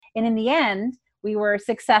And in the end, we were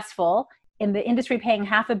successful in the industry paying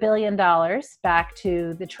 $500 million back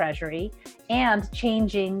to the Treasury and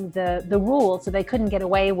changing the rules so they couldn't get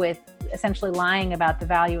away with essentially lying about the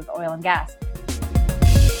value of oil and gas.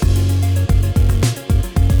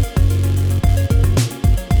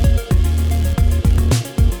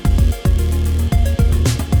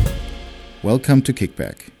 Welcome to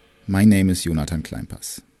Kickback. My name is Jonathan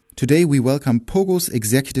Kleinpass. Today we welcome Pogo's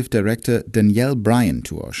Executive Director Danielle Brian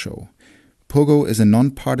to our show. Pogo is a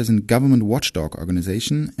non-partisan government watchdog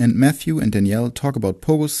organization, and Matthew and Danielle talk about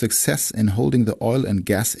Pogo's success in holding the oil and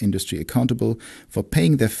gas industry accountable for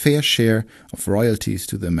paying their fair share of royalties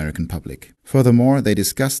to the American public. Furthermore, they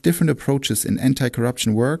discuss different approaches in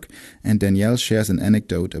anti-corruption work, and Danielle shares an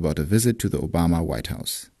anecdote about a visit to the Obama White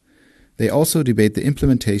House. They also debate the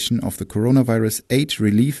implementation of the Coronavirus Aid,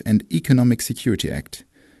 Relief and Economic Security Act.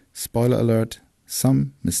 Spoiler alert,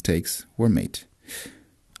 some mistakes were made.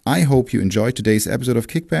 I hope you enjoyed today's episode of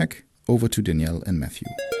Kickback. Over to Danielle and Matthew.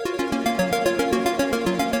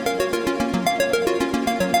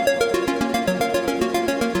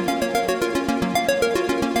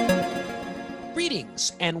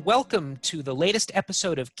 Greetings and welcome to the latest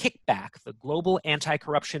episode of Kickback, the Global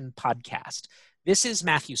Anti-Corruption Podcast. This is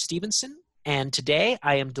Matthew Stevenson, and today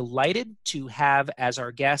I am delighted to have as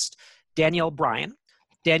our guest Danielle Brian.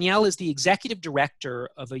 Danielle is the executive director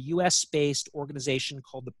of a US-based organization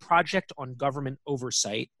called the Project On Government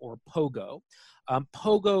Oversight, or POGO.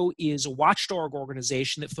 POGO is a watchdog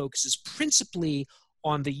organization that focuses principally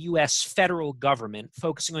on the US federal government,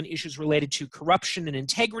 focusing on issues related to corruption and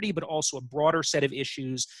integrity, but also a broader set of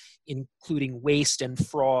issues, including waste and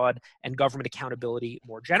fraud and government accountability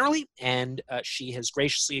more generally. And she has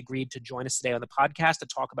graciously agreed to join us today on the podcast to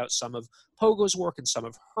talk about some of POGO's work and some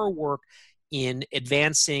of her work in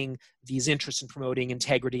advancing these interests in promoting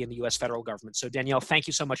integrity in the U.S. federal government. So Danielle, thank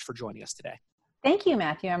you so much for joining us today. Thank you,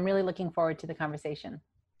 Matthew. I'm really looking forward to the conversation.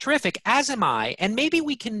 Terrific, as am I. And maybe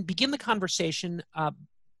we can begin the conversation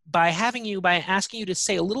by asking you to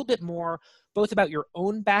say a little bit more both about your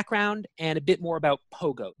own background and a bit more about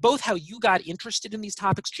POGO, both how you got interested in these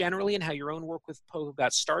topics generally and how your own work with POGO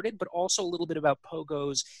got started, but also a little bit about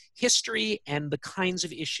POGO's history and the kinds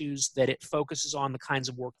of issues that it focuses on, the kinds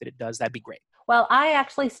of work that it does. That'd be great. Well, I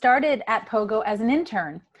actually started at POGO as an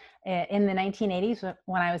intern in the 1980s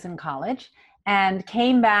when I was in college and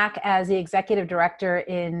came back as the executive director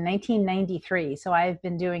in 1993. So I've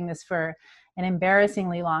been doing this for an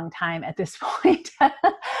embarrassingly long time at this point,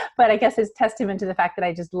 but I guess it's testament to the fact that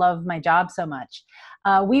I just love my job so much.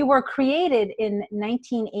 We were created in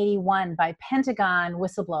 1981 by Pentagon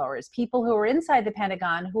whistleblowers, people who were inside the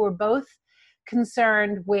Pentagon who were both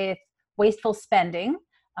concerned with wasteful spending,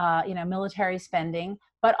 military spending,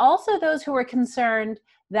 but also those who were concerned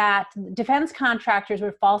that defense contractors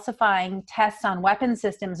were falsifying tests on weapon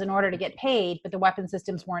systems in order to get paid, but the weapon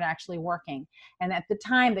systems weren't actually working. And at the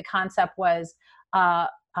time, the concept was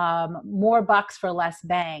more bucks for less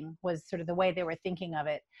bang was sort of the way they were thinking of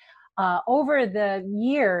it. Over the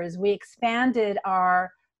years, we expanded our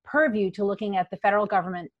purview to looking at the federal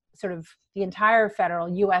government, sort of the entire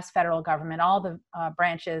U.S. federal government, all the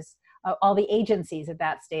branches, all the agencies at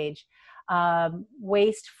that stage,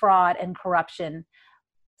 waste, fraud, and corruption.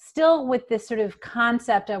 Still with this sort of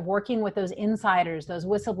concept of working with those insiders, those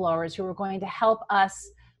whistleblowers who are going to help us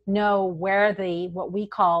know where what we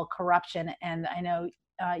call corruption. And I know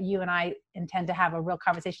you and I intend to have a real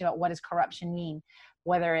conversation about what does corruption mean,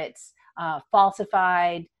 whether it's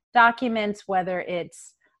falsified documents, whether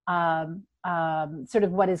it's sort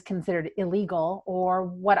of what is considered illegal, or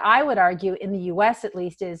what I would argue in the US at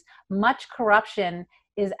least is much corruption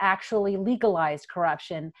is actually legalized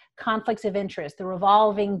corruption, conflicts of interest, the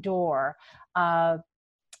revolving door.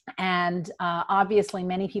 And obviously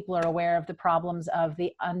many people are aware of the problems of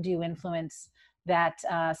the undue influence that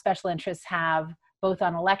special interests have both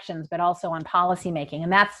on elections, but also on policymaking.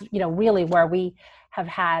 And that's, really where we have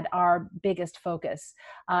had our biggest focus.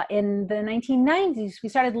 In the 1990s, we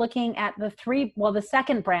started looking at the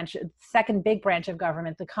second big branch of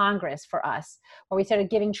government, the Congress for us, where we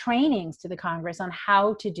started giving trainings to the Congress on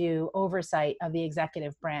how to do oversight of the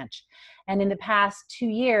executive branch. And in the past 2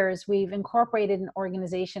 years, we've incorporated an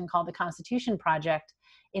organization called the Constitution Project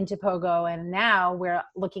into POGO, and now we're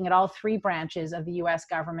looking at all three branches of the U.S.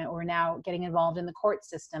 government. We're now getting involved in the court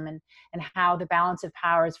system and how the balance of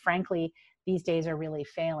powers, frankly, these days are really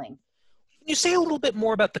failing. Can you say a little bit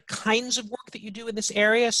more about the kinds of work that you do in this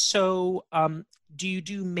area? So do you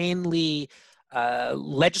do mainly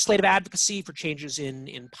legislative advocacy for changes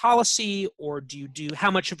in policy, or do you do,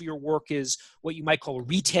 how much of your work is what you might call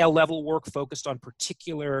retail level work focused on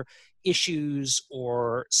particular issues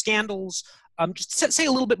or scandals? Just say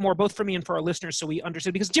a little bit more, both for me and for our listeners, so we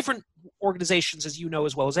understand, because different organizations, as you know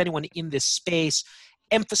as well as anyone in this space,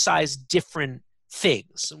 emphasize different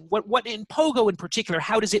things. What in POGO in particular,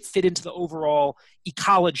 how does it fit into the overall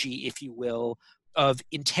ecology, if you will, of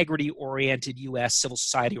integrity-oriented U.S. civil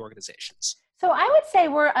society organizations? So I would say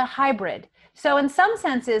we're a hybrid. So in some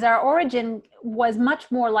senses, our origin was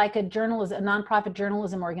much more like a nonprofit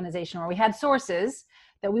journalism organization, where we had sources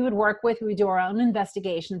that we would work with. We would do our own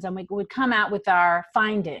investigations, and we would come out with our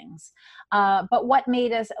findings. But what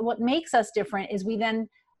makes us different is we then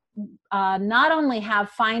not only have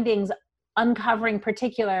findings uncovering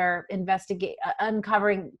particular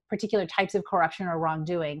types of corruption or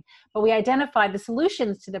wrongdoing, but we identify the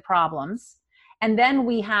solutions to the problems. And then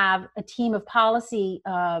we have a team of policy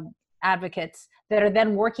advocates that are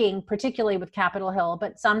then working particularly with Capitol Hill,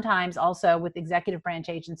 but sometimes also with executive branch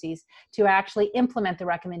agencies, to actually implement the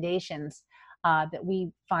recommendations that we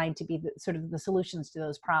find to be the solutions to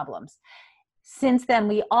those problems. Since then,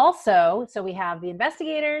 we have the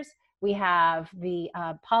investigators, we have the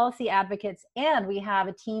policy advocates, and we have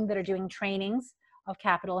a team that are doing trainings of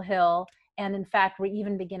Capitol Hill. And in fact, we're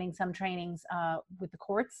even beginning some trainings with the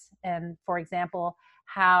courts. And for example,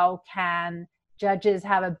 how can judges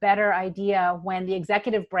have a better idea when the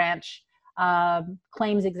executive branch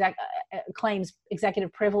claims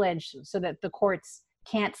executive privilege so that the courts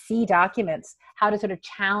can't see documents, how to sort of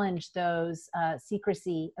challenge those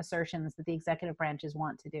secrecy assertions that the executive branches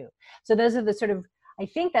want to do. So those are I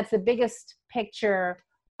think that's the biggest picture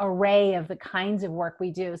array of the kinds of work we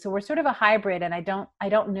do. So we're sort of a hybrid, and I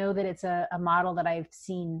don't know that it's a model that I've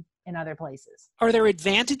seen in other places. Are there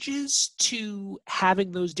advantages to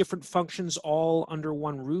having those different functions all under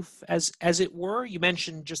one roof, as it were? You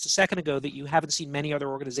mentioned just a second ago that you haven't seen many other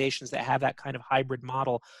organizations that have that kind of hybrid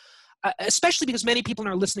model. Especially because many people in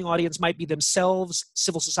our listening audience might be themselves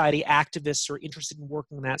civil society activists or interested in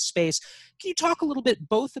working in that space. Can you talk a little bit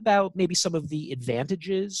both about maybe some of the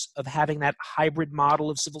advantages of having that hybrid model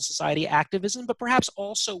of civil society activism, but perhaps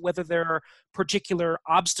also whether there are particular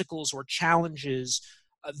obstacles or challenges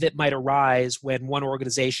that might arise when one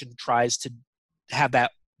organization tries to have that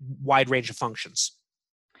wide range of functions?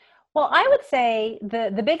 Well, I would say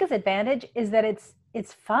the biggest advantage is that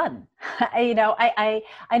it's fun. I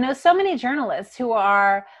know so many journalists who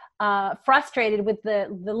are frustrated with the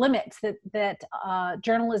limits that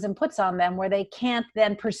journalism puts on them, where they can't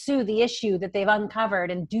then pursue the issue that they've uncovered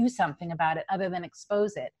and do something about it other than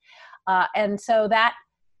expose it. And so that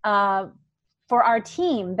for our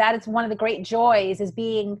team, that is one of the great joys, is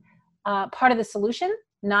being part of the solution,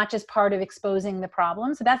 not just part of exposing the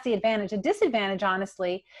problem. So that's the advantage. A disadvantage,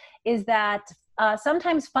 honestly, is that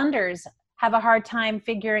sometimes funders have a hard time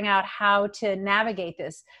figuring out how to navigate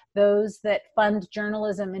this. Those that fund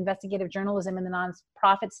journalism, investigative journalism in the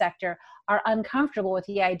nonprofit sector, are uncomfortable with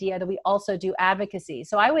the idea that we also do advocacy.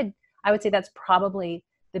 So I would say that's probably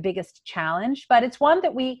the biggest challenge, but it's one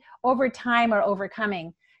that we over time are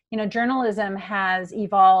overcoming. Journalism has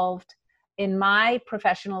evolved in my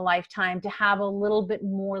professional lifetime to have a little bit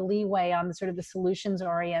more leeway on the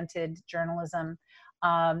solutions-oriented journalism.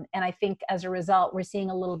 And I think as a result, we're seeing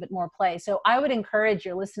a little bit more play. So I would encourage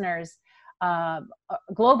your listeners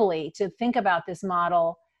globally to think about this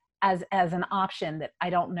model as an option that I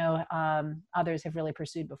don't know others have really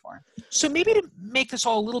pursued before. So maybe to make this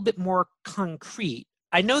all a little bit more concrete,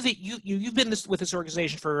 I know that you've been with this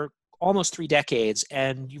organization for almost 3 decades,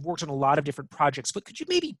 and you've worked on a lot of different projects, but could you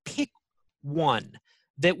maybe pick one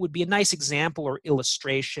that would be a nice example or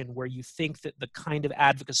illustration where you think that the kind of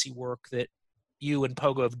advocacy work that you and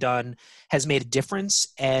POGO have done has made a difference,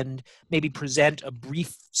 and maybe present a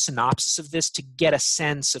brief synopsis of this to get a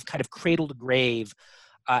sense of kind of cradle to grave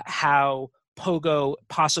how POGO,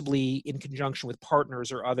 possibly in conjunction with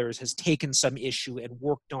partners or others, has taken some issue and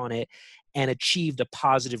worked on it and achieved a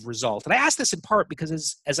positive result. And I ask this in part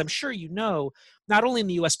because, as I'm sure you know, not only in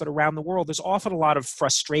the US but around the world, there's often a lot of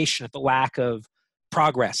frustration at the lack of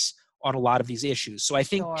progress on a lot of these issues. So I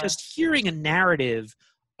think just hearing a narrative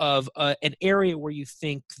of an area where you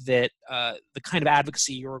think that the kind of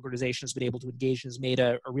advocacy your organization has been able to engage in has made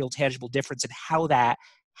a real tangible difference, and how that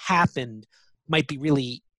happened might be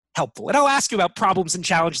really helpful. And I'll ask you about problems and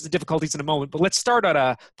challenges and difficulties in a moment, but let's start on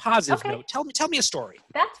a positive note. Tell me a story.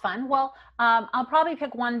 That's fun. Well, I'll probably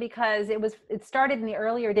pick one because it started in the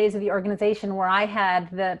earlier days of the organization, where I had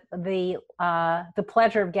the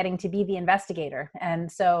pleasure of getting to be the investigator.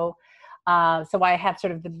 And so I have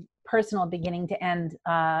sort of the personal beginning to end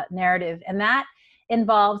narrative. And that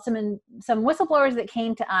involved some whistleblowers that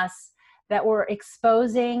came to us that were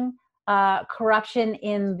exposing corruption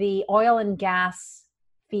in the oil and gas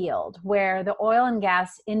field, where the oil and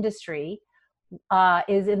gas industry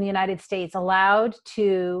is in the United States allowed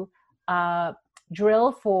to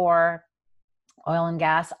drill for oil and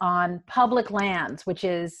gas on public lands, which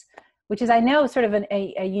is I know sort of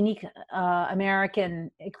a unique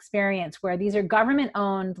American experience, where these are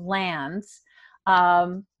government-owned lands,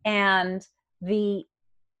 and the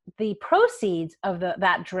proceeds of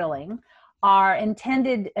that drilling are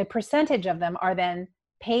intended, a percentage of them are then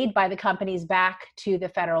paid by the companies back to the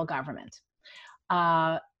federal government.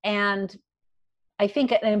 And I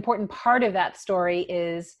think an important part of that story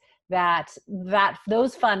is that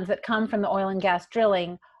those funds that come from the oil and gas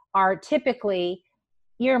drilling are typically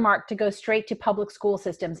earmarked to go straight to public school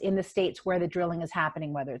systems in the states where the drilling is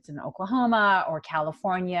happening, whether it's in Oklahoma or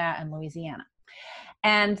California and Louisiana.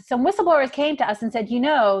 And some whistleblowers came to us and said,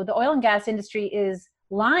 the oil and gas industry is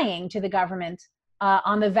lying to the government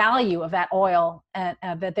on the value of that oil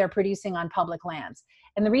that they're producing on public lands.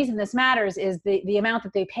 And the reason this matters is the amount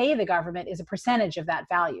that they pay the government is a percentage of that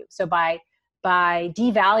value. So by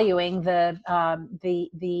devaluing the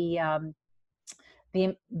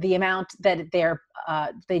amount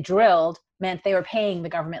that they drilled meant they were paying the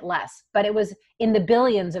government less, but it was in the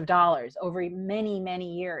billions of dollars over many,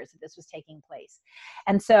 many years that this was taking place.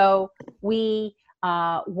 And so we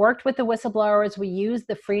worked with the whistleblowers. We used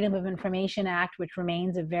the Freedom of Information Act, which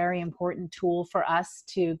remains a very important tool for us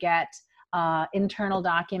to get internal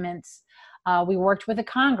documents. We worked with the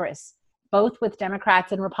Congress, both with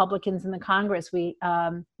Democrats and Republicans in the Congress. We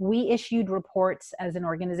issued reports as an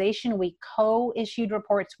organization. We co-issued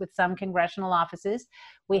reports with some congressional offices.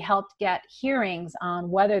 We helped get hearings on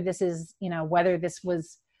whether this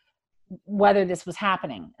was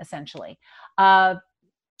happening, essentially.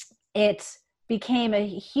 It became a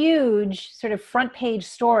huge sort of front page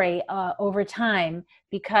story over time,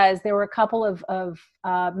 because there were a couple of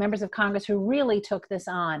members of Congress who really took this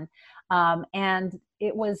on. And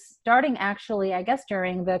it was starting actually, I guess,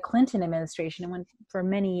 during the Clinton administration. It went for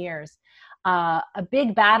many years. A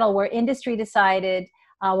big battle where industry decided,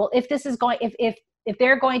 if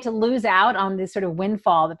they're going to lose out on this sort of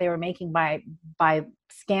windfall that they were making by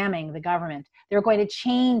scamming the government, they're going to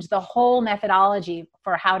change the whole methodology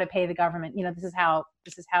for how to pay the government. This is how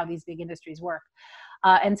these big industries work.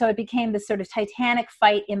 And so it became this sort of titanic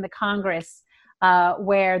fight in the Congress,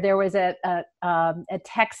 where there was a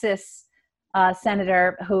Texas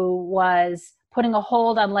senator who was putting a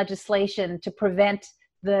hold on legislation to prevent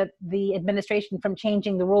the administration from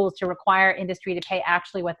changing the rules to require industry to pay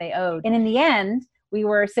actually what they owed. And in the end, we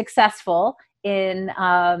were successful in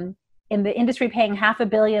the industry paying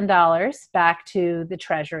 $500 million back to the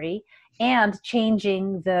Treasury and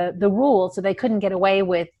changing the rules so they couldn't get away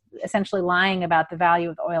with essentially lying about the value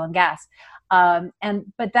of oil and gas.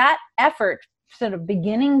 But that effort, sort of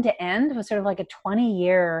beginning to end, was sort of like a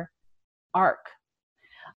 20-year arc.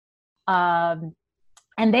 And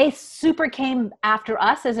they super came after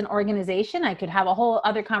us as an organization. I could have a whole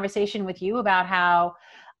other conversation with you about how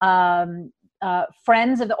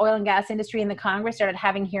friends of the oil and gas industry in the Congress started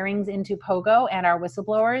having hearings into POGO and our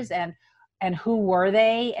whistleblowers, and who were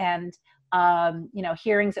they, and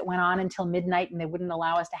hearings that went on until midnight, and they wouldn't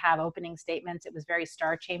allow us to have opening statements. It was very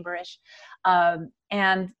Star Chamber-ish.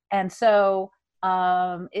 So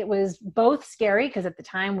it was both scary, because at the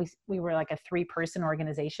time we were like a 3-person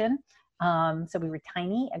organization. So we were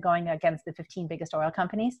tiny, going against the 15 biggest oil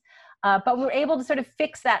companies. But we were able to sort of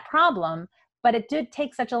fix that problem, but it did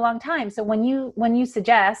take such a long time. So when you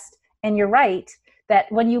suggest, and you're right, that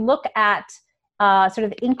when you look at sort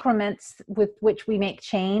of increments with which we make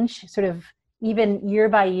change, sort of even year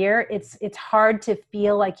by year, it's hard to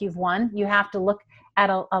feel like you've won. You have to look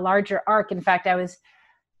at a larger arc. In fact, I was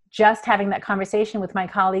just having that conversation with my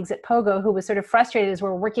colleagues at POGO, who was sort of frustrated as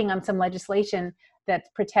we're working on some legislation that's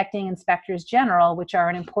protecting inspectors general, which are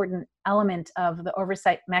an important element of the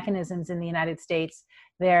oversight mechanisms in the United States.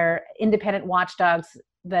 They're independent watchdogs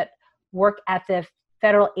that work at the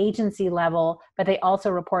federal agency level, but they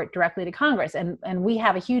also report directly to Congress. And we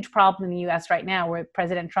have a huge problem in the US right now where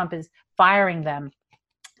President Trump is firing them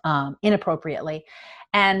inappropriately.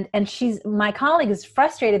 And my colleague is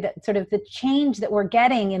frustrated that sort of the change that we're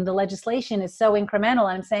getting in the legislation is so incremental.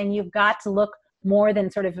 And I'm saying you've got to look more than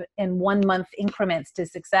sort of in 1 month increments to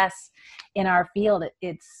success in our field.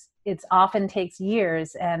 It's often takes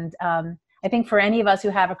years. And I think for any of us who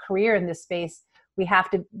have a career in this space, we have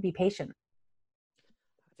to be patient.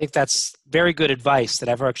 think that's very good advice that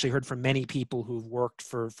I've actually heard from many people who've worked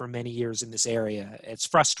for many years in this area. It's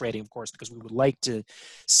frustrating, of course, because we would like to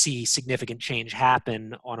see significant change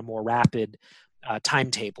happen on a more rapid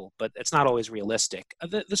timetable, but it's not always realistic.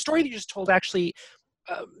 The story that you just told actually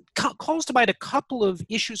calls to mind a couple of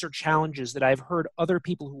issues or challenges that I've heard other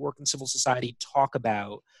people who work in civil society talk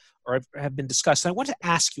about or have been discussed. And I want to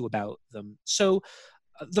ask you about them. So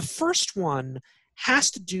the first one has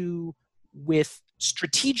to do with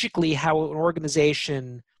strategically how an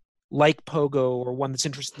organization like Pogo, or one that's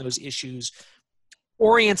interested in those issues,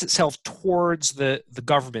 orients itself towards the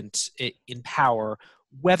government in power,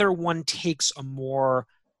 whether one takes a more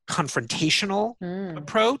confrontational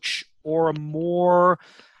approach or a more,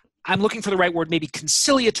 I'm looking for the right word, maybe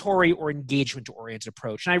conciliatory or engagement-oriented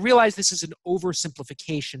approach. And I realize this is an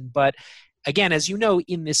oversimplification, but again, as you know,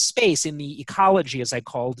 in this space, in the ecology, as I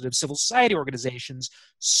called it, of civil society organizations,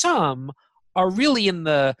 some are really in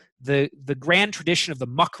the grand tradition of the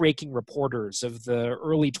muckraking reporters of the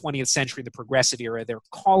early 20th century, the progressive era. They're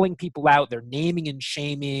calling people out, they're naming and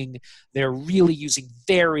shaming, they're really using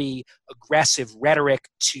very aggressive rhetoric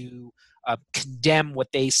to condemn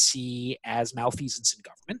what they see as malfeasance in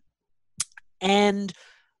government. And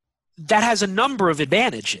that has a number of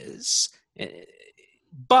advantages.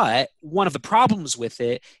 But one of the problems with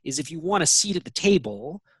it is if you want a seat at the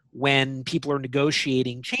table when people are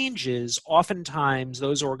negotiating changes, oftentimes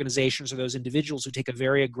those organizations or those individuals who take a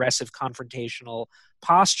very aggressive confrontational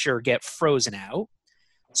posture get frozen out.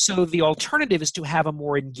 So the alternative is to have a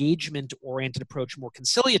more engagement-oriented approach, a more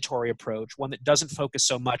conciliatory approach, one that doesn't focus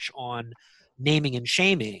so much on naming and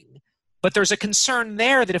shaming. But there's a concern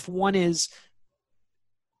there that if one is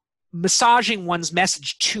massaging one's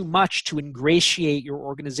message too much to ingratiate your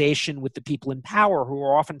organization with the people in power, who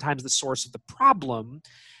are oftentimes the source of the problem,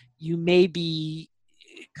 you may be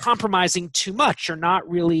compromising too much or not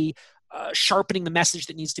really sharpening the message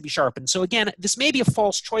that needs to be sharpened. So again, this may be a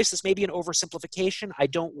false choice. This may be an oversimplification. I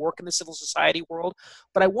don't work in the civil society world,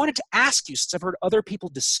 but I wanted to ask you, since I've heard other people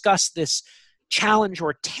discuss this challenge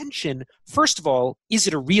or tension, first of all, is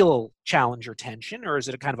it a real challenge or tension, or is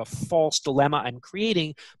it a kind of a false dilemma I'm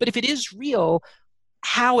creating? But if it is real,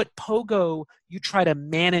 how at Pogo you try to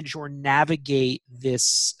manage or navigate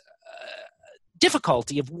this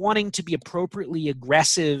difficulty of wanting to be appropriately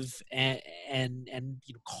aggressive and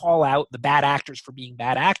call out the bad actors for being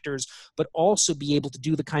bad actors, but also be able to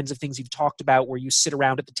do the kinds of things you've talked about where you sit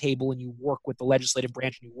around at the table and you work with the legislative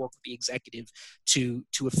branch and you work with the executive to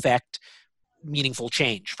affect meaningful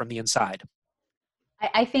change from the inside?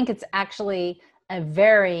 I think it's actually a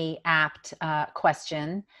very apt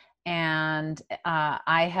question. And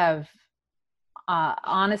I have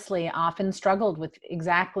honestly often struggled with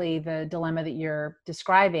exactly the dilemma that you're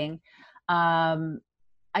describing.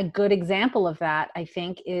 A good example of that, I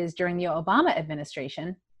think, is during the Obama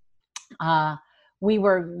administration. We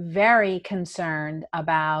were very concerned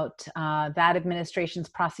about that administration's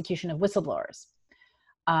prosecution of whistleblowers.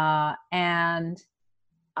 And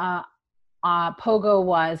Pogo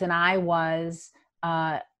was, and I was,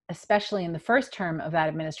 especially in the first term of that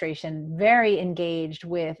administration, very engaged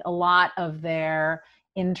with a lot of their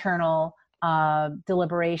internal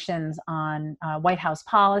deliberations on White House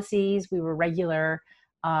policies. We were regular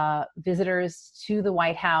visitors to the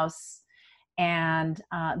White House. And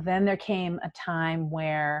then there came a time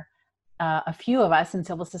where a few of us in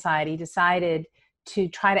civil society decided to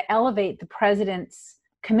try to elevate the president's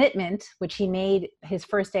commitment, which he made his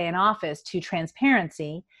first day in office, to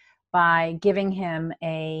transparency by giving him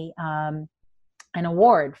an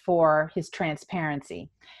award for his transparency.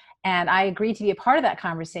 And I agreed to be a part of that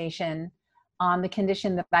conversation on the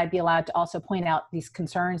condition that I'd be allowed to also point out these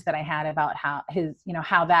concerns that I had about how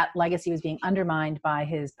how that legacy was being undermined by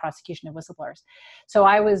his prosecution of whistleblowers. So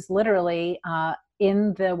I was literally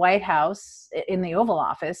in the White House, in the Oval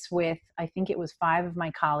Office, with, I think it was 5 of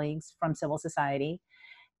my colleagues from civil society,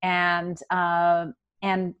 and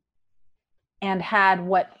had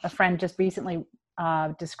what a friend just recently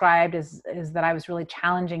described as that I was really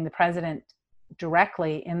challenging the president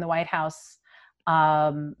directly in the White House,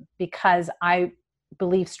 because I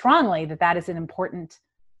believe strongly that that is an important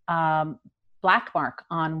black mark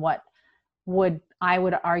on what I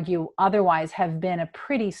would argue otherwise have been a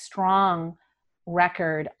pretty strong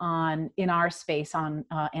record in our space on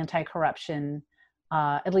anti-corruption,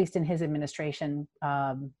 at least in his administration.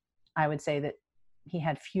 I would say that he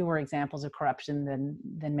had fewer examples of corruption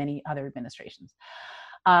than many other administrations.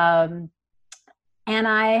 And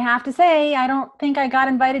I have to say, I don't think I got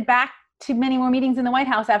invited back to many more meetings in the White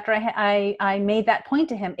House after I made that point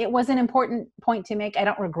to him. It was an important point to make. I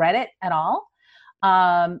don't regret it at all.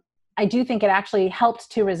 I do think it actually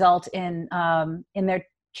helped to result in their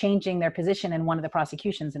changing their position in one of the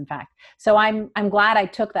prosecutions, in fact. So I'm glad I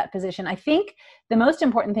took that position. I think the most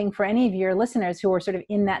important thing for any of your listeners who are sort of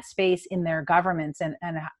in that space in their governments and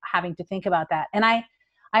having to think about that. And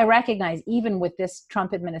I recognize even with this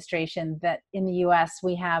Trump administration that in the US,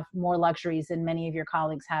 we have more luxuries than many of your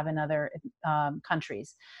colleagues have in other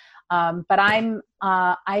countries. But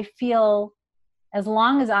I feel as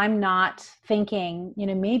long as I'm not thinking,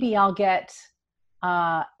 maybe I'll get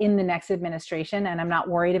in the next administration and I'm not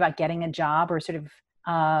worried about getting a job or sort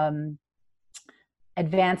of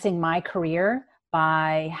advancing my career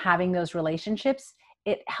by having those relationships,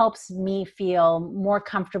 it helps me feel more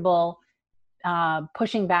comfortable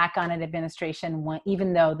pushing back on an administration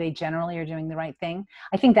even though they generally are doing the right thing.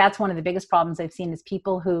 I think that's one of the biggest problems I've seen is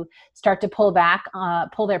people who start to pull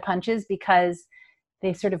their punches because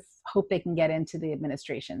they sort of hope they can get into the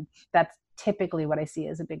administration. That's typically what I see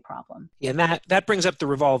as a big problem. Yeah, and that brings up the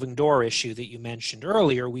revolving door issue that you mentioned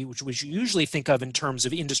earlier, which you usually think of in terms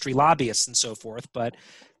of industry lobbyists and so forth, but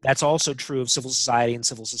that's also true of civil society and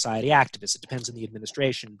civil society activists. It depends on the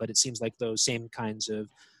administration, but it seems like those same kinds of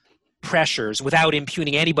pressures, without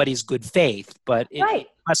impugning anybody's good faith, but it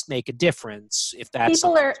must make a difference if that's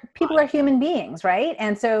people are human beings, right?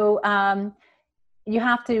 And so you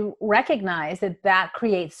have to recognize that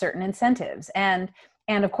creates certain incentives, and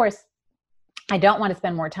of course, I don't want to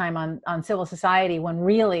spend more time on civil society when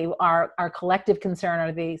really our collective concern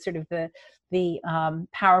are the sort of the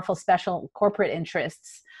powerful special corporate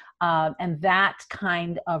interests and that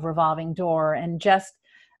kind of revolving door. And just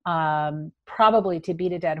probably to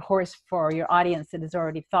beat a dead horse for your audience that has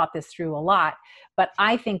already thought this through a lot, but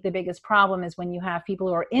I think the biggest problem is when you have people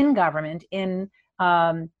who are in government in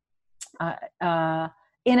a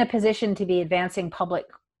position to be advancing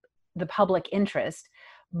the public interest,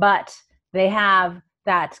 but they have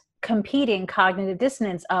that competing cognitive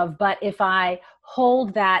dissonance of, but if I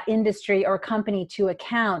hold that industry or company to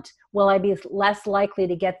account, will I be less likely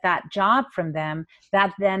to get that job from them?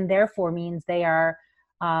 That then therefore means they are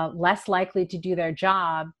less likely to do their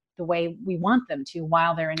job the way we want them to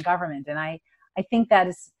while they're in government. And I think that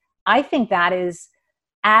is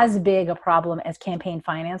as big a problem as campaign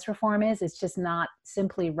finance reform is. It's just not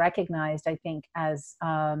simply recognized, I think, as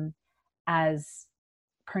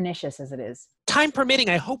pernicious as it is. Time permitting,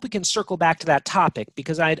 I hope we can circle back to that topic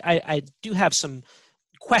because I do have some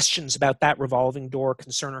questions about that revolving door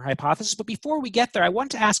concern or hypothesis. But before we get there, I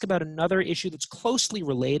want to ask about another issue that's closely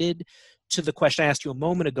related to the question I asked you a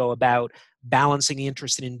moment ago about balancing the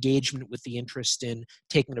interest in engagement with the interest in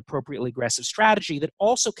taking an appropriately aggressive strategy that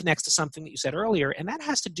also connects to something that you said earlier, and that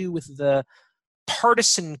has to do with the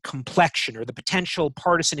partisan complexion or the potential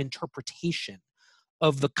partisan interpretation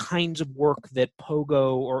of the kinds of work that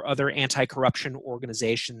POGO or other anti-corruption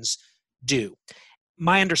organizations do.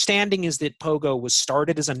 My understanding is that POGO was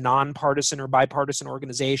started as a nonpartisan or bipartisan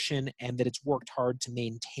organization and that it's worked hard to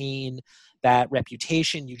maintain that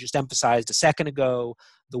reputation. You just emphasized a second ago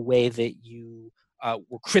the way that you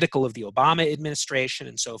were critical of the Obama administration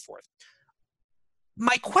and so forth.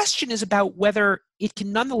 My question is about whether it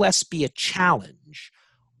can nonetheless be a challenge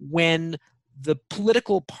when the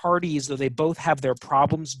political parties, though they both have their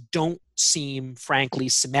problems, don't seem, frankly,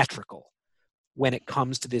 symmetrical when it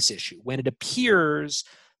comes to this issue. When it appears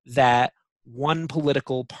that one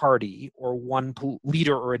political party or one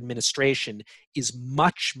leader or administration is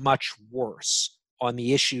much, much worse on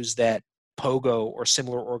the issues that POGO or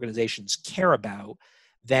similar organizations care about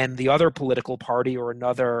than the other political party or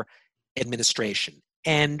another administration.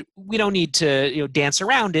 And we don't need to dance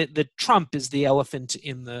around it. That Trump is the elephant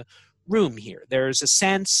in the room here. There's a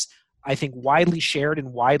sense, I think, widely shared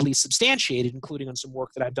and widely substantiated, including on some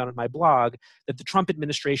work that I've done on my blog, that the Trump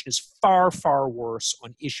administration is far, far worse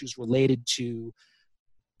on issues related to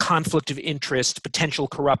conflict of interest, potential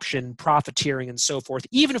corruption, profiteering, and so forth,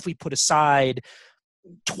 even if we put aside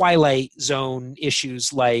twilight zone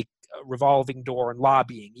issues like revolving door and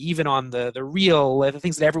lobbying, even on the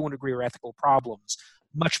things that everyone would agree are ethical problems,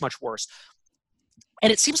 much, much worse.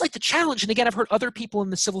 And it seems like the challenge, and again, I've heard other people in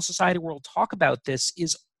the civil society world talk about this,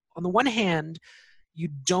 is on the one hand, you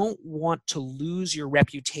don't want to lose your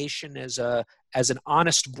reputation as an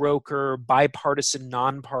honest broker, bipartisan,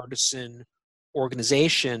 nonpartisan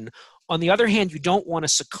organization. On the other hand, you don't want to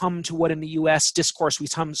succumb to what in the U.S. discourse we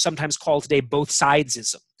sometimes call today both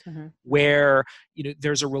sidesism, where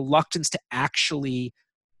there's a reluctance to actually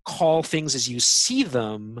call things as you see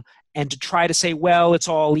them and to try to say, well, it's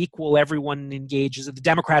all equal, everyone engages. The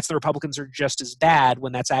Democrats and the Republicans are just as bad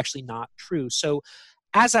when that's actually not true. So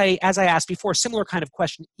as I asked before, similar kind of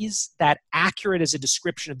question, is that accurate as a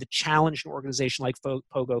description of the challenge an organization like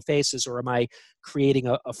Pogo faces, or am I creating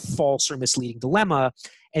a false or misleading dilemma?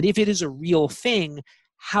 And if it is a real thing,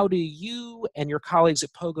 how do you and your colleagues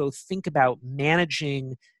at Pogo think about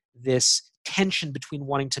managing this tension between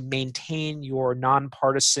wanting to maintain your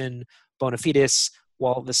nonpartisan bona fides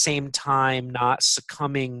while at the same time not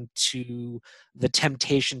succumbing to the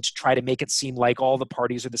temptation to try to make it seem like all the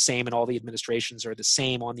parties are the same and all the administrations are the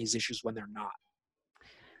same on these issues when they're not?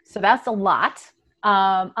 So that's a lot.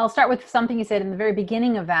 I'll start with something you said in the very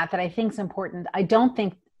beginning of that I think is important. I don't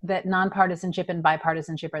think that nonpartisanship and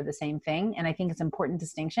bipartisanship are the same thing, and I think it's an important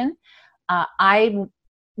distinction.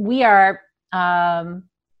 We are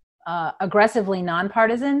aggressively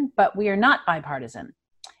nonpartisan, but we are not bipartisan.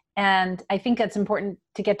 And I think that's important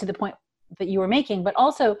to get to the point that you were making, but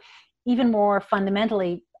also even more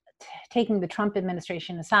fundamentally, taking the Trump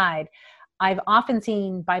administration aside, I've often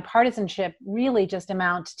seen bipartisanship really just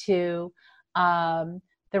amount to the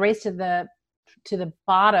race to the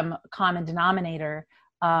bottom common denominator,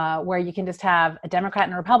 where you can just have a Democrat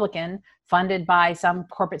and a Republican funded by some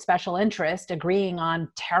corporate special interest agreeing on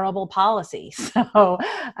terrible policy. So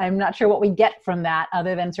I'm not sure what we get from that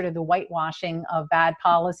other than sort of the whitewashing of bad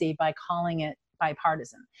policy by calling it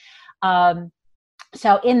bipartisan.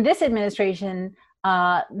 So in this administration,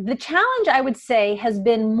 the challenge, I would say, has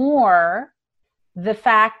been more the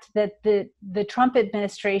fact that the Trump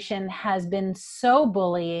administration has been so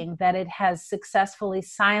bullying that it has successfully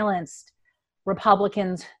silenced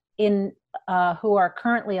Republicans who are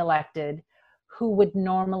currently elected, who would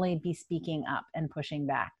normally be speaking up and pushing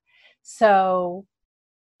back. So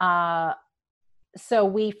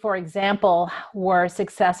we, for example, were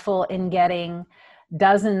successful in getting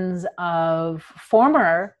dozens of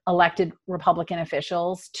former elected Republican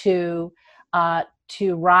officials to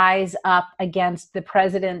rise up against the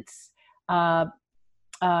president's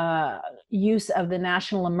use of the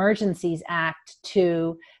National Emergencies Act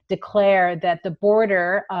to declare that the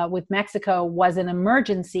border with Mexico was an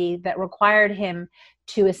emergency that required him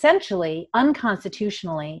to essentially,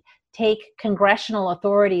 unconstitutionally, take congressional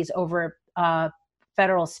authorities over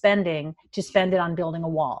federal spending to spend it on building a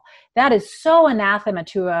wall. That is so anathema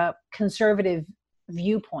to a conservative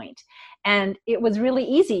viewpoint. And it was really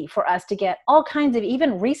easy for us to get all kinds of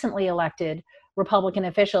even recently elected Republican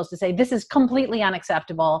officials to say this is completely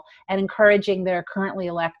unacceptable, and encouraging their currently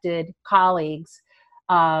elected colleagues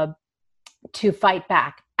to fight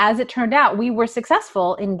back. As it turned out, we were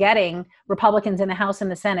successful in getting Republicans in the House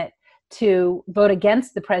and the Senate to vote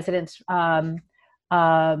against the president's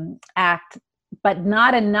act, but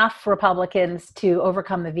not enough Republicans to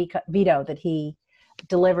overcome the veto that he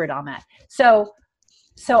delivered on that. So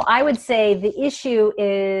I would say the issue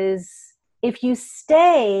is, if you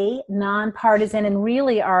stay nonpartisan and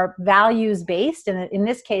really are values-based, and in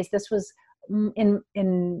this case, this was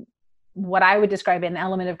in what I would describe an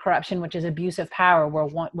element of corruption, which is abuse of power, where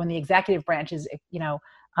when the executive branch is,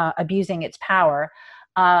 abusing its power,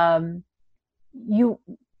 you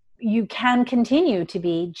can continue to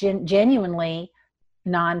be genuinely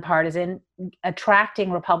nonpartisan,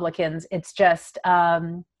 attracting Republicans. It's just,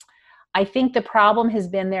 I think the problem has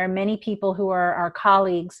been there are many people who are our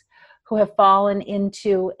colleagues who have fallen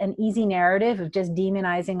into an easy narrative of just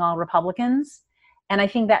demonizing all Republicans. And I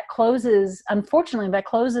think that unfortunately,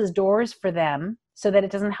 closes doors for them so that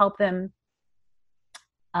it doesn't help them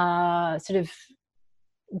sort of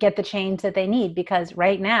get the change that they need. Because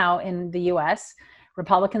right now in the US,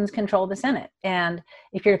 Republicans control the Senate. And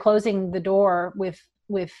if you're closing the door with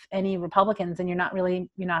any Republicans, then you're not going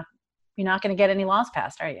to get any laws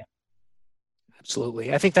passed, are you?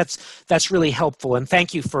 Absolutely. I think that's really helpful. And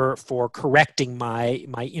thank you for correcting my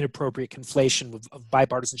inappropriate conflation of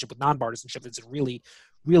bipartisanship with nonpartisanship. It's a really,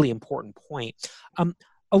 really important point.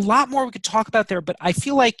 A lot more we could talk about there, but I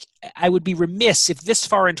feel like I would be remiss if this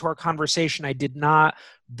far into our conversation I did not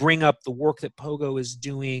bring up the work that Pogo is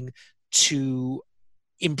doing to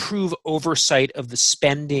improve oversight of the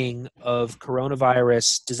spending of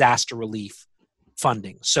coronavirus disaster relief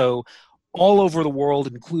funding. So all over the world,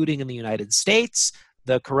 including in the United States,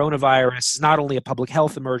 the coronavirus is not only a public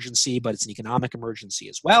health emergency, but it's an economic emergency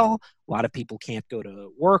as well. A lot of people can't go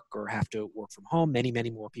to work or have to work from home. Many,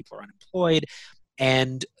 many more people are unemployed.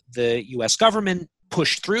 And the US government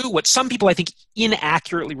pushed through what some people, I think,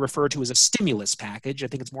 inaccurately refer to as a stimulus package. I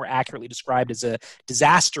think it's more accurately described as a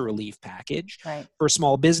disaster relief package, right, for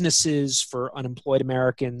small businesses, for unemployed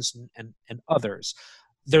Americans, and others.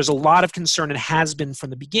 There's a lot of concern, and has been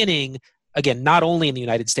from the beginning, again, not only in the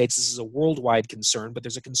United States, this is a worldwide concern, but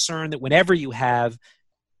there's a concern that whenever you have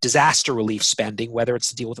disaster relief spending, whether it's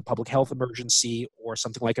to deal with a public health emergency or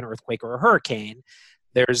something like an earthquake or a hurricane.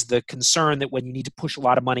 There's the concern that when you need to push a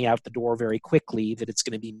lot of money out the door very quickly, that it's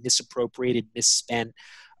going to be misappropriated, misspent.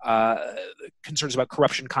 Concerns about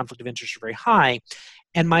corruption, conflict of interest are very high.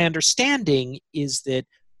 And my understanding is that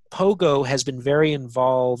POGO has been very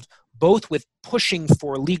involved both with pushing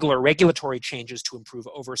for legal or regulatory changes to improve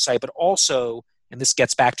oversight, but also, and this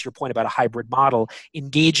gets back to your point about a hybrid model,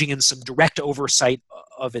 engaging in some direct oversight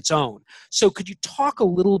of its own. So could you talk a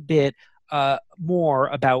little bit more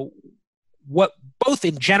about what, both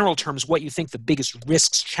in general terms, what you think the biggest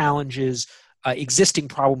risks, challenges, existing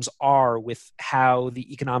problems are with how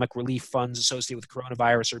the economic relief funds associated with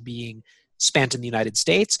coronavirus are being spent in the United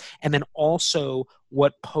States, and then also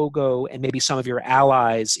what POGO and maybe some of your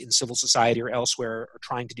allies in civil society or elsewhere are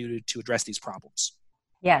trying to do to address these problems?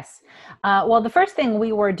 Yes. Well, the first thing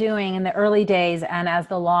we were doing in the early days and as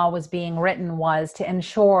the law was being written was to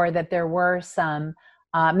ensure that there were some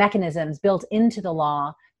mechanisms built into the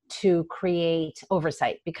law to create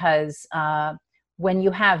oversight, because when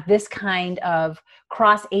you have this kind of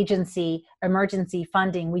cross-agency emergency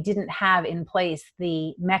funding, we didn't have in place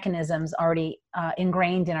the mechanisms already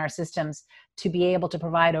ingrained in our systems to be able to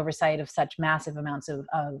provide oversight of such massive amounts of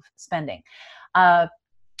spending.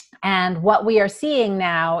 And what we are seeing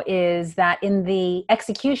now is that in the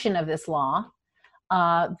execution of this law,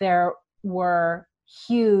 there were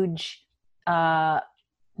huge,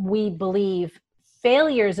 we believe,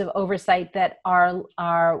 failures of oversight that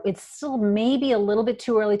are it's still maybe a little bit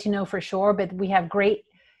too early to know for sure, but we have great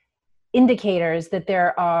indicators that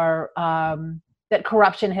there are that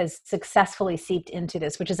corruption has successfully seeped into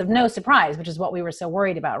this, which is of no surprise, which is what we were so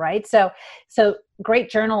worried about, right? So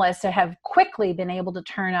great journalists have quickly been able to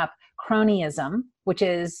turn up cronyism, which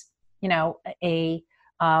is, a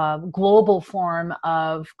global form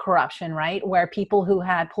of corruption, right? Where people who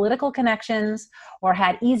had political connections or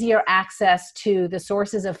had easier access to the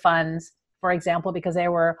sources of funds, for example, because they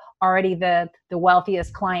were already the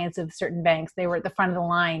wealthiest clients of certain banks, they were at the front of the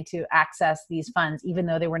line to access these funds, even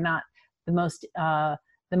though they were not the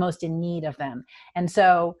most in need of them. And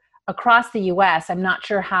so across the U.S., I'm not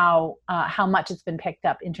sure how much it's been picked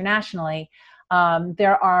up internationally.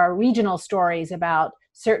 There are regional stories about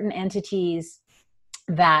certain entities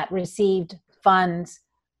that received funds,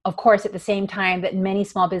 of course, at the same time that many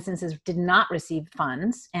small businesses did not receive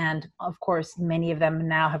funds. And of course, many of them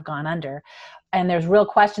now have gone under. And there's real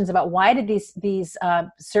questions about why did these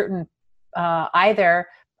certain either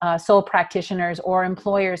sole practitioners or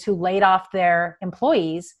employers who laid off their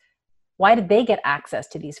employees, why did they get access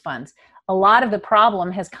to these funds? A lot of the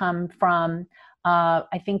problem has come from,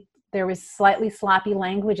 I think, there was slightly sloppy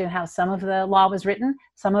language in how some of the law was written.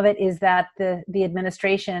 Some of it is that the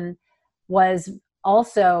administration was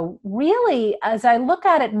also really, as I look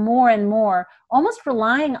at it more and more, almost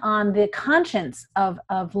relying on the conscience of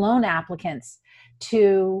loan applicants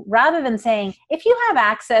to, rather than saying, if you have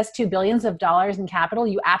access to billions of dollars in capital,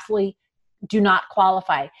 you absolutely do not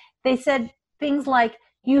qualify. They said things like,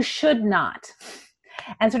 you should not,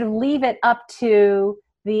 and sort of leave it up to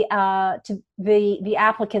the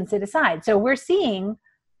applicants to decide. So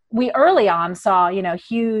we early on saw,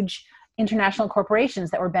 huge international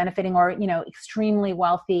corporations that were benefiting, or, extremely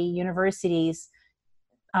wealthy universities.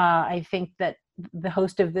 I think that the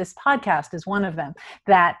host of this podcast is one of them,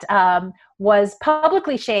 that was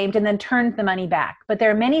publicly shamed and then turned the money back. But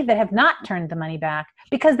there are many that have not turned the money back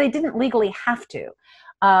because they didn't legally have to.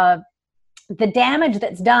 The damage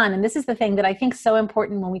that's done, and this is the thing that I think is so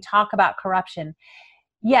important when we talk about corruption.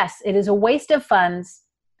 Yes, it is a waste of funds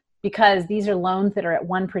because these are loans that are at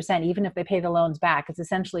 1%. Even if they pay the loans back, it's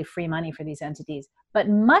essentially free money for these entities. But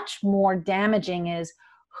much more damaging is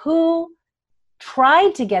who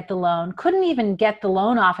tried to get the loan, couldn't even get the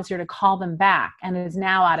loan officer to call them back, and is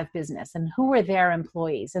now out of business, and who are their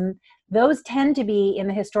employees. And those tend to be in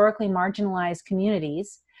the historically marginalized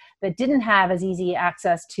communities that didn't have as easy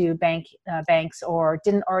access to banks or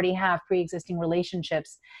didn't already have pre-existing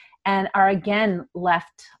relationships, and are again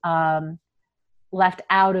left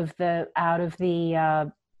out of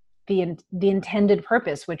the intended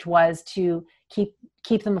purpose, which was to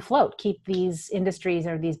keep them afloat, keep these industries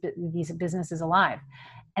or these businesses alive.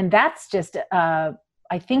 And that's just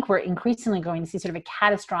I think we're increasingly going to see sort of a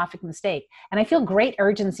catastrophic mistake. And I feel great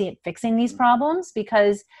urgency at fixing these problems,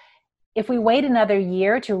 because if we wait another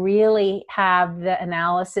year to really have the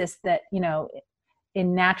analysis that,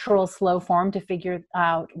 in natural slow form to figure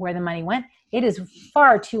out where the money went, it is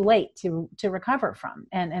far too late to recover from.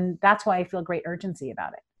 And that's why I feel great urgency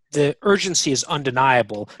about it. the urgency is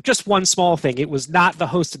undeniable. Just one small thing. It was not the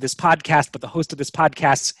host of this podcast, but the host of this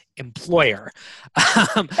podcast's employer.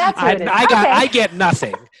 That's who it is. Okay. I get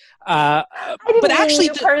nothing. I didn't but actually,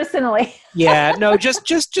 mean you personally. Yeah, no,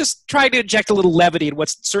 just trying to inject a little levity in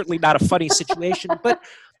what's certainly not a funny situation. But,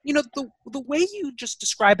 the way you just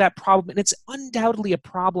describe that problem, and it's undoubtedly a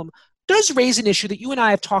problem, does raise an issue that you and I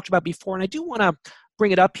have talked about before, and I do want to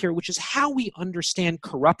bring it up here, which is how we understand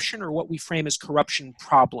corruption, or what we frame as corruption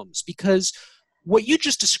problems. Because what you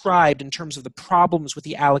just described in terms of the problems with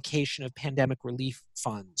the allocation of pandemic relief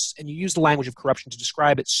funds, and you used the language of corruption to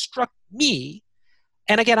describe it, struck me,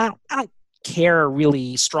 and again, I don't care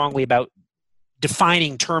really strongly about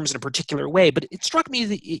defining terms in a particular way, but it struck me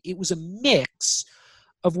that it was a mix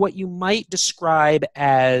of what you might describe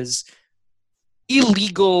as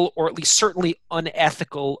illegal, or at least certainly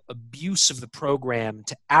unethical, abuse of the program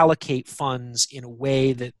to allocate funds in a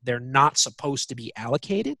way that they're not supposed to be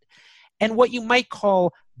allocated, and what you might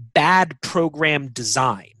call bad program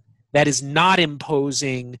design, that is not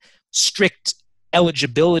imposing strict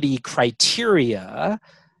eligibility criteria.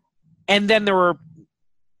 And then there were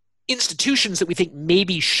institutions that we think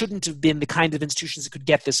maybe shouldn't have been the kind of institutions that could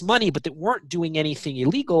get this money, but that weren't doing anything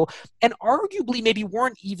illegal, and arguably maybe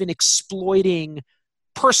weren't even exploiting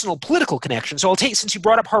personal political connections. So since you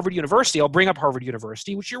brought up Harvard University, I'll bring up Harvard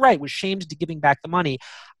University, which you're right, was shamed into giving back the money.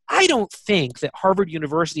 I don't think that Harvard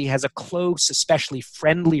University has a close, especially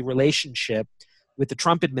friendly relationship with the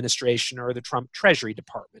Trump administration or the Trump Treasury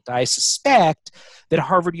Department. I suspect that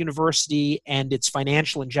Harvard University and its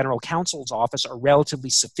financial and general counsel's office are relatively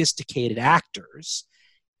sophisticated actors.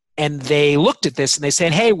 And they looked at this and they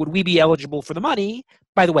said, hey, would we be eligible for the money?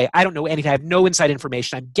 By the way, I don't know anything. I have no inside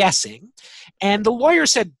information. I'm guessing. And the lawyer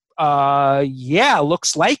said, yeah,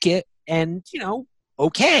 looks like it. And,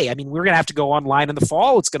 okay. I mean, we're going to have to go online in the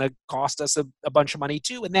fall. It's going to cost us a bunch of money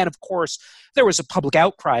too. And then, of course, there was a public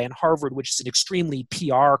outcry, and Harvard, which is an extremely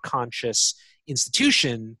PR-conscious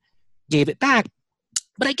institution, gave it back.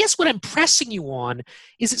 But I guess what I'm pressing you on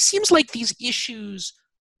is it seems like these issues,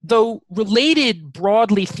 though related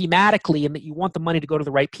broadly thematically in that you want the money to go to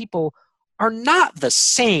the right people, are not the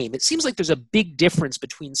same. It seems like there's a big difference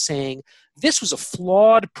between saying this was a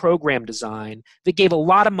flawed program design that gave a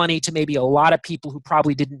lot of money to maybe a lot of people who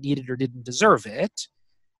probably didn't need it or didn't deserve it,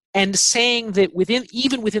 and saying that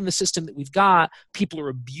even within the system that we've got, people are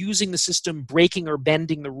abusing the system, breaking or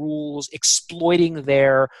bending the rules, exploiting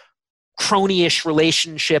their crony-ish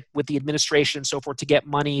relationship with the administration and so forth to get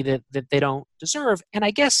money that they don't deserve. And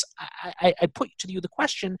I guess I put to you the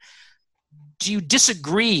question, do you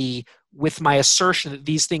disagree with my assertion that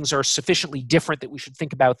these things are sufficiently different that we should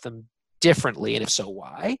think about them differently? And if so,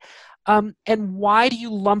 why? And why do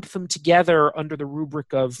you lump them together under the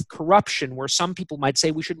rubric of corruption, where some people might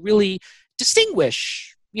say we should really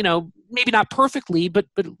distinguish, maybe not perfectly, but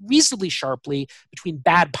reasonably sharply, between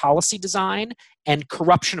bad policy design and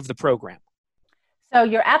corruption of the program? So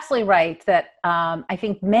you're absolutely right that I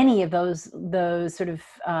think many of those sort of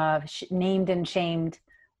named and shamed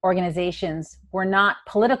organizations were not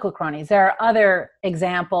political cronies. There are other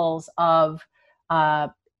examples of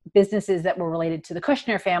businesses that were related to the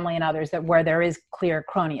Kushner family and others where there is clear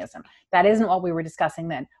cronyism. That isn't what we were discussing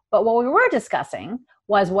then. But what we were discussing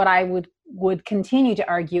was what I would continue to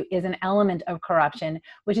argue is an element of corruption,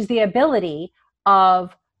 which is the ability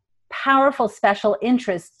of powerful special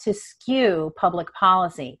interests to skew public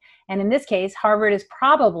policy. And in this case, Harvard is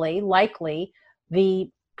likely the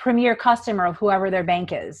premier customer of whoever their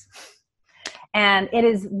bank is. And it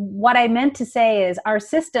is what I meant to say is our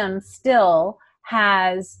system still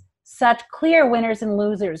has such clear winners and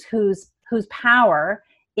losers whose power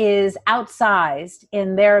is outsized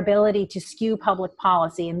in their ability to skew public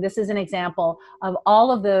policy. And this is an example of all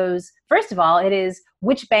of those. First of all, it is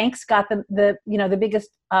which banks got the biggest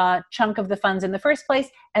chunk of the funds in the first place,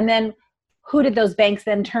 and then who did those banks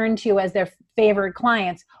then turn to as their favored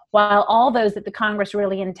clients, while all those that the Congress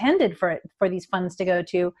really intended for these funds to go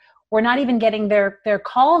to were not even getting their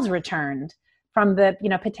calls returned from the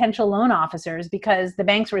potential loan officers, because the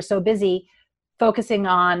banks were so busy focusing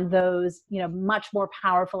on those much more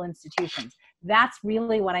powerful institutions. That's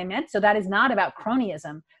really what I meant. So that is not about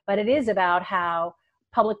cronyism, but it is about how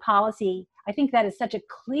public policy, I think that is such a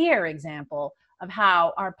clear example of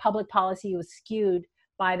how our public policy was skewed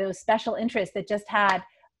by those special interests that just had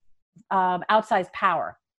outsized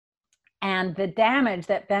power. And the damage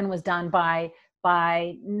that then was done by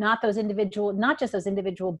not just those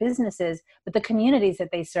individual businesses, but the communities that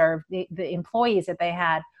they served, the employees that they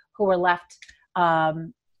had who were left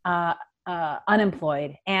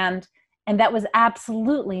unemployed. And that was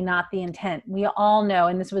absolutely not the intent. We all know,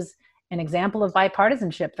 and this was an example of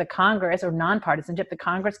bipartisanship. The Congress, or nonpartisanship, the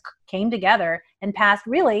Congress came together and passed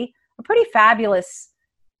really a pretty fabulous,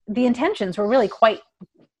 the intentions were really quite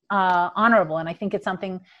honorable. And I think it's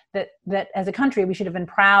something that as a country, we should have been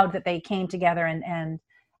proud that they came together and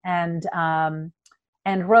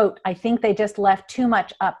wrote. I think they just left too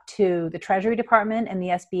much up to the Treasury Department and the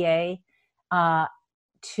SBA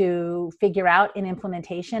to figure out in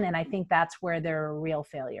implementation. And I think that's where there are real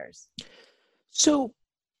failures. So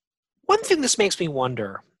one thing this makes me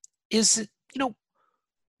wonder is that,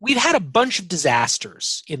 we've had a bunch of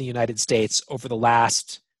disasters in the United States over the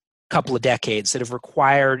last couple of decades that have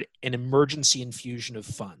required an emergency infusion of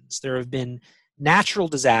funds. There have been natural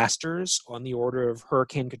disasters on the order of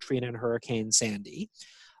Hurricane Katrina and Hurricane Sandy.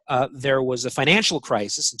 There was a financial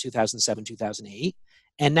crisis in 2007, 2008,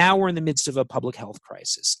 and now we're in the midst of a public health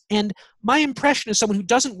crisis. And my impression as someone who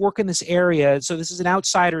doesn't work in this area, so this is an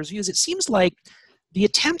outsider's view, is it seems like the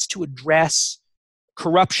attempts to address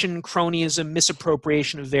corruption, cronyism,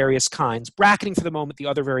 misappropriation of various kinds, bracketing for the moment the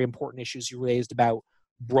other very important issues you raised about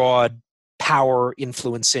broad power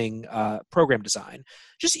influencing program design,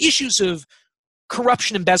 just issues of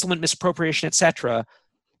corruption, embezzlement, misappropriation, etc.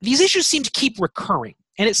 These issues seem to keep recurring.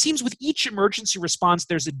 And it seems with each emergency response,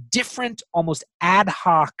 there's a different, almost ad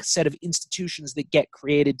hoc set of institutions that get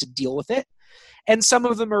created to deal with it. And some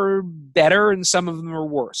of them are better and some of them are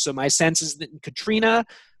worse. So my sense is that in Katrina,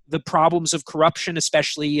 the problems of corruption,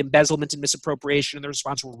 especially embezzlement and misappropriation in the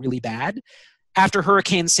response, were really bad. After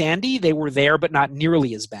Hurricane Sandy, they were there, but not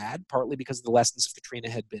nearly as bad, partly because the lessons of Katrina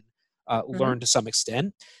had been learned to some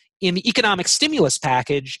extent. In the economic stimulus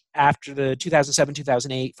package after the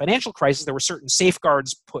 2007-2008 financial crisis, there were certain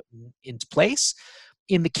safeguards put into place.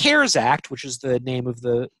 In the CARES Act, which is the name of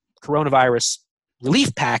the coronavirus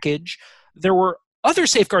relief package, there were other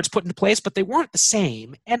safeguards put into place, but they weren't the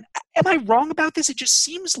same. And am I wrong about this? It just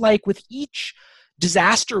seems like with each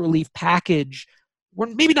disaster relief package, we're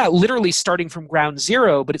maybe not literally starting from ground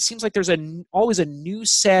zero, but it seems like there's always a new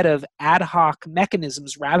set of ad hoc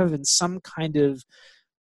mechanisms rather than some kind of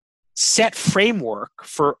set framework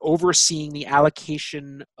for overseeing the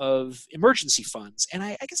allocation of emergency funds. And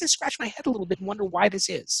I guess I scratch my head a little bit and wonder why this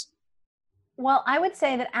is. Well, I would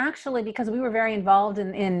say that actually, because we were very involved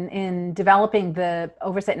in developing the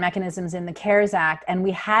oversight mechanisms in the CARES Act, and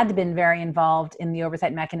we had been very involved in the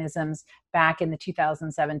oversight mechanisms back in the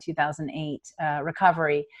 2007-2008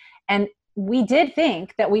 recovery. And we did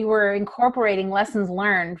think that we were incorporating lessons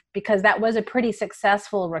learned because that was a pretty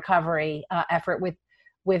successful recovery effort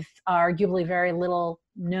with arguably very little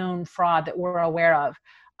known fraud that we're aware of.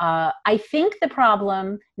 I think the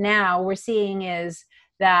problem now we're seeing is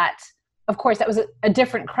that, of course, that was a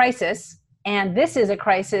different crisis. And this is a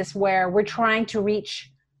crisis where we're trying to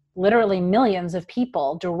reach literally millions of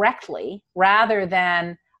people directly rather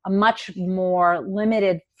than a much more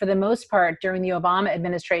limited, for the most part, during the Obama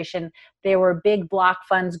administration, there were big block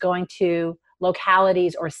funds going to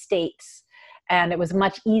localities or states. And it was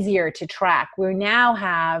much easier to track. We now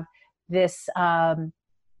have this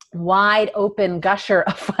wide open gusher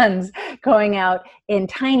of funds going out in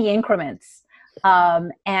tiny increments.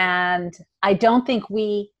 And I don't think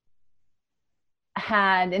we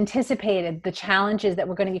had anticipated the challenges that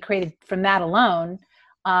were going to be created from that alone.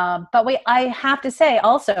 But I have to say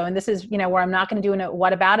also, and this is, where I'm not going to do a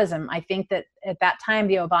whataboutism, I think that at that time,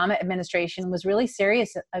 the Obama administration was really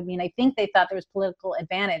serious. I mean, I think they thought there was political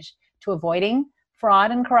advantage to avoiding fraud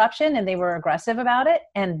and corruption, and they were aggressive about it.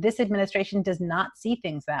 And this administration does not see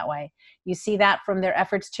things that way. You see that from their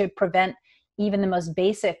efforts to prevent even the most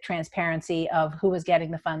basic transparency of who was getting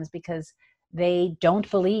the funds, because they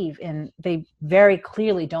they very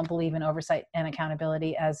clearly don't believe in oversight and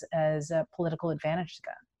accountability as a political advantage to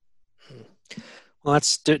them. Well,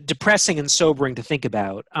 that's depressing and sobering to think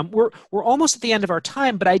about. We're almost at the end of our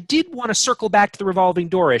time, but I did want to circle back to the revolving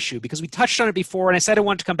door issue because we touched on it before, and I said I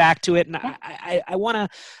wanted to come back to it, and I want to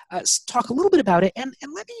talk a little bit about it. And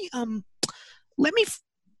let me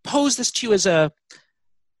pose this to you as a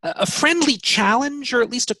friendly challenge, or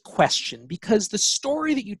at least a question, because the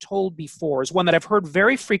story that you told before is one that I've heard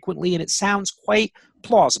very frequently, and it sounds quite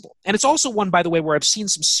plausible. And it's also one, by the way, where I've seen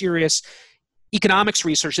some serious economics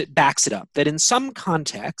research that backs it up, that in some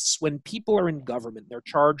contexts, when people are in government, they're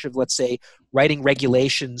charged of, let's say, writing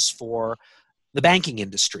regulations for the banking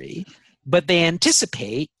industry, but they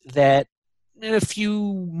anticipate that in a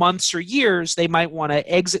few months or years, they might want to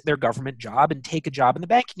exit their government job and take a job in the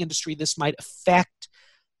banking industry. This might affect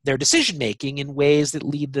their decision-making in ways that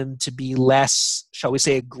lead them to be less, shall we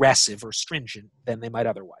say, aggressive or stringent than they might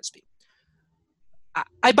otherwise be.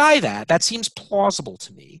 I buy that. That seems plausible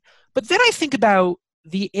to me. But then I think about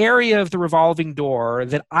the area of the revolving door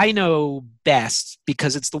that I know best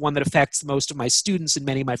because it's the one that affects most of my students and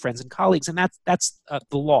many of my friends and colleagues, and that's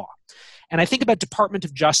the law. And I think about Department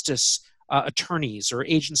of Justice attorneys or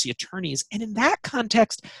agency attorneys, and in that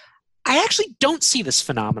context, I actually don't see this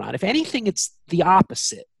phenomenon. If anything, it's the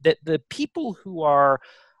opposite, that the people who are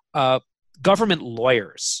government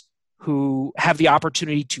lawyers who have the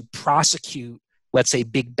opportunity to prosecute, let's say,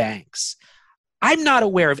 big banks, I'm not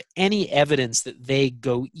aware of any evidence that they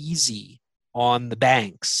go easy on the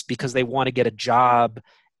banks because they want to get a job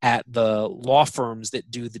at the law firms that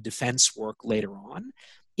do the defense work later on.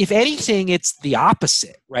 If anything, it's the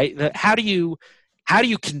opposite, right? How do you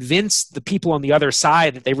convince the people on the other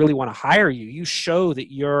side that they really want to hire you? You show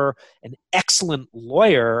that you're an excellent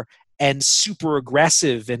lawyer and super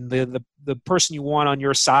aggressive and the person you want on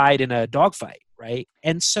your side in a dogfight, right?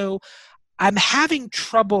 And so I'm having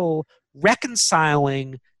trouble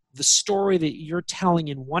reconciling the story that you're telling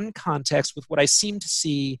in one context with what I seem to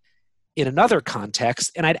see in another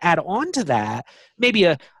context. And I'd add on to that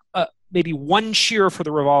maybe maybe one cheer for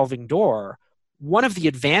the revolving door. One of the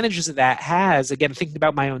advantages that that has, again, thinking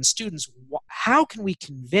about my own students, how can we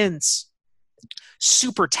convince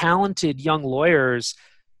super talented young lawyers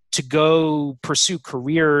to go pursue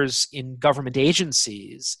careers in government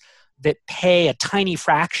agencies that pay a tiny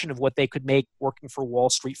fraction of what they could make working for Wall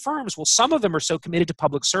Street firms? Well, some of them are so committed to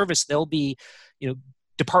public service, they'll be,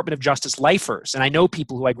 Department of Justice lifers. And I know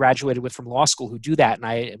people who I graduated with from law school who do that, and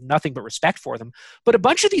I have nothing but respect for them. But a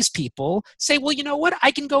bunch of these people say, well, you know what?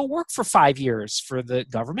 I can go work for 5 years for the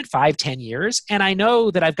government, 5-10 years. And I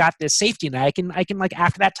know that I've got this safety net. I can like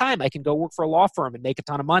after that time, I can go work for a law firm and make a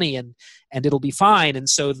ton of money and it'll be fine. And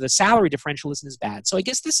so the salary differential isn't as bad. So I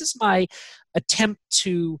guess this is my attempt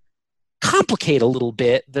to complicate a little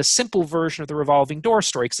bit the simple version of the revolving door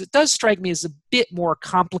story, because it does strike me as a bit more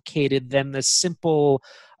complicated than the simple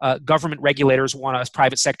government regulators want a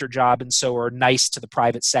private sector job and so are nice to the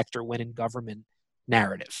private sector when in government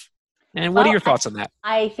narrative. And what are your thoughts on that?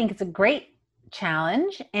 I think it's a great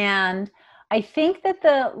challenge. And I think that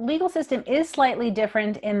the legal system is slightly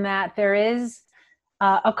different in that there is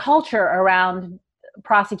a culture around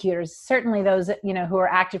prosecutors, certainly those who are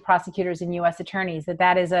active prosecutors and U.S. attorneys,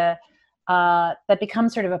 that is that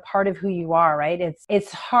becomes sort of a part of who you are, right?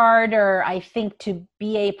 It's harder, I think, to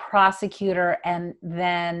be a prosecutor and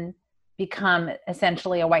then become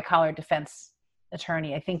essentially a white-collar defense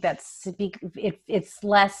attorney. I think it's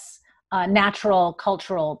less natural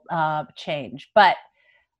cultural change. But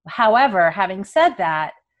however, having said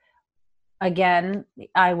that, again,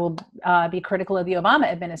 I will be critical of the Obama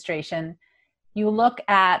administration. You look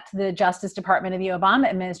at the Justice Department of the Obama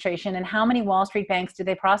administration, and how many Wall Street banks did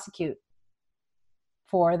they prosecute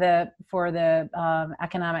for the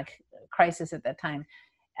economic crisis at that time?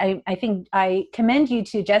 I think I commend you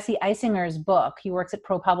to Jesse Eisinger's book. He works at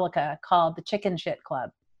ProPublica, called The Chicken Shit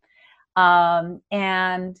Club.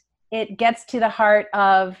 And it gets to the heart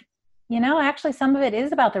of, actually some of it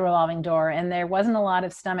is about the revolving door, and there wasn't a lot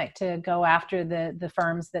of stomach to go after the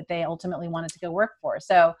firms that they ultimately wanted to go work for.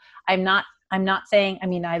 So I'm not saying,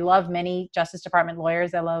 I love many Justice Department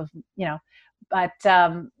lawyers. I love, but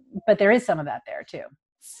there is some of that there too.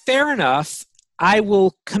 Fair enough. I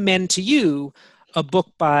will commend to you a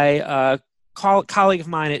book by a colleague of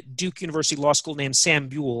mine at Duke University Law School named Sam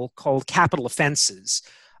Buell called Capital Offenses,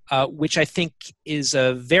 which I think is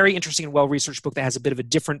a very interesting and well-researched book that has a bit of a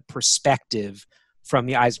different perspective from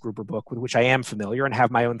the Eisgruber book, with which I am familiar and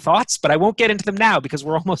have my own thoughts, but I won't get into them now because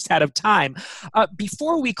we're almost out of time.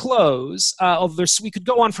 Before we close, although we could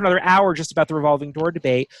go on for another hour just about the revolving door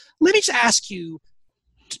debate, let me just ask you,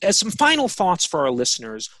 as some final thoughts for our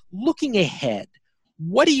listeners, looking ahead,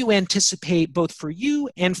 what do you anticipate, both for you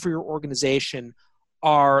and for your organization,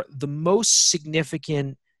 are the most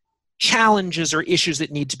significant challenges or issues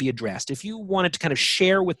that need to be addressed? If you wanted to kind of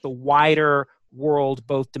share with the wider world,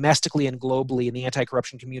 both domestically and globally in the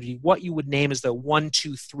anti-corruption community, what you would name as the 1,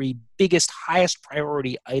 2, 3 biggest, highest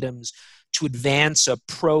priority items to advance a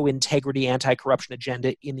pro-integrity anti-corruption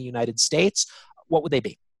agenda in the United States, what would they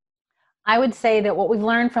be? I would say that what we've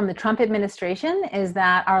learned from the Trump administration is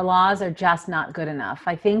that our laws are just not good enough.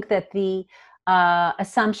 I think that the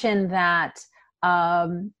assumption that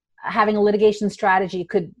having a litigation strategy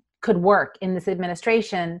could work in this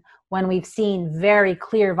administration, when we've seen very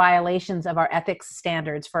clear violations of our ethics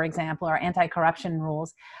standards, for example, our anti-corruption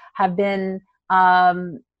rules, have been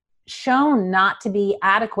shown not to be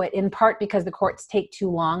adequate, in part because the courts take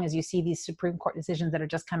too long. As you see these Supreme Court decisions that are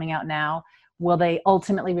just coming out now, will they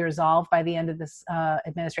ultimately be resolved by the end of this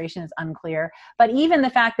administration is unclear. But even the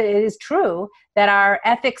fact that it is true that our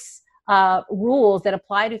ethics rules that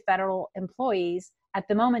apply to federal employees at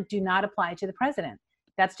the moment do not apply to the president.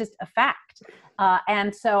 That's just a fact.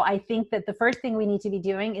 And so I think that the first thing we need to be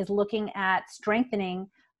doing is looking at strengthening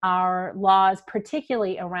our laws,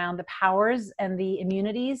 particularly around the powers and the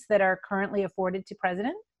immunities that are currently afforded to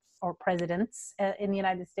presidents in the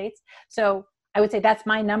United States. So I would say that's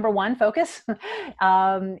my number one focus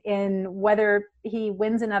in whether he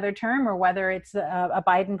wins another term or whether it's a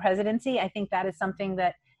Biden presidency. I think that is something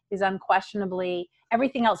that is unquestionably,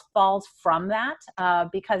 everything else falls from that,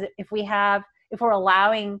 because if we're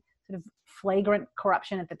allowing sort of flagrant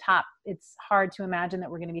corruption at the top, it's hard to imagine that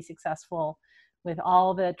we're going to be successful with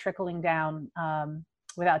all the trickling down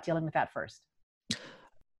without dealing with that first.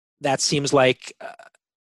 That seems like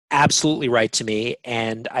absolutely right to me,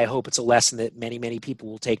 and I hope it's a lesson that many, many people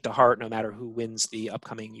will take to heart no matter who wins the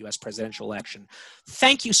upcoming U.S. presidential election.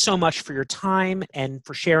 Thank you so much for your time and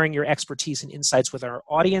for sharing your expertise and insights with our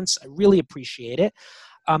audience. I really appreciate it.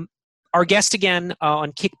 Our guest again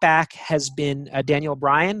on Kickback has been Danielle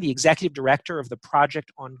Brian, the Executive Director of the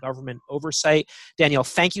Project on Government Oversight. Danielle,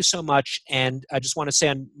 thank you so much. And I just want to say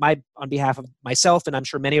on behalf of myself, and I'm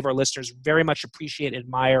sure many of our listeners, very much appreciate and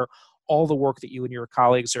admire all the work that you and your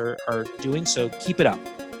colleagues are doing. So keep it up.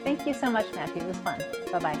 Thank you so much, Matthew. It was fun.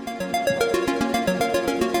 Bye-bye.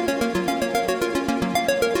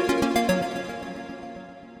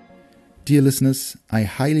 Dear listeners, I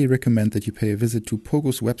highly recommend that you pay a visit to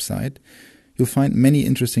Pogo's website. You'll find many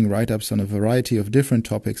interesting write-ups on a variety of different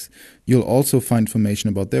topics. You'll also find information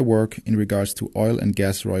about their work in regards to oil and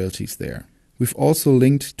gas royalties there. We've also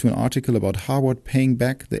linked to an article about Harvard paying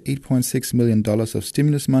back the $8.6 million of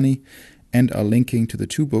stimulus money and are linking to the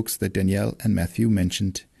 2 books that Danielle and Matthew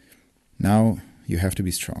mentioned. Now you have to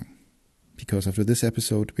be strong, because after this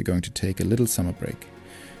episode we're going to take a little summer break.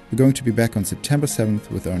 We're going to be back on September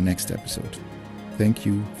 7th with our next episode. Thank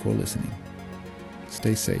you for listening.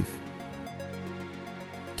 Stay safe.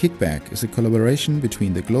 Kickback is a collaboration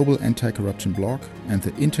between the Global Anti-Corruption Blog and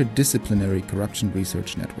the Interdisciplinary Corruption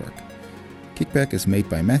Research Network. Kickback is made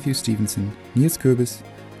by Matthew Stevenson, Nils Köbis,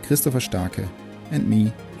 Christopher Starke, and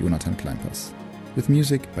me, Jonathan Kleinpass, with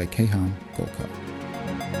music by Kehan Golkar.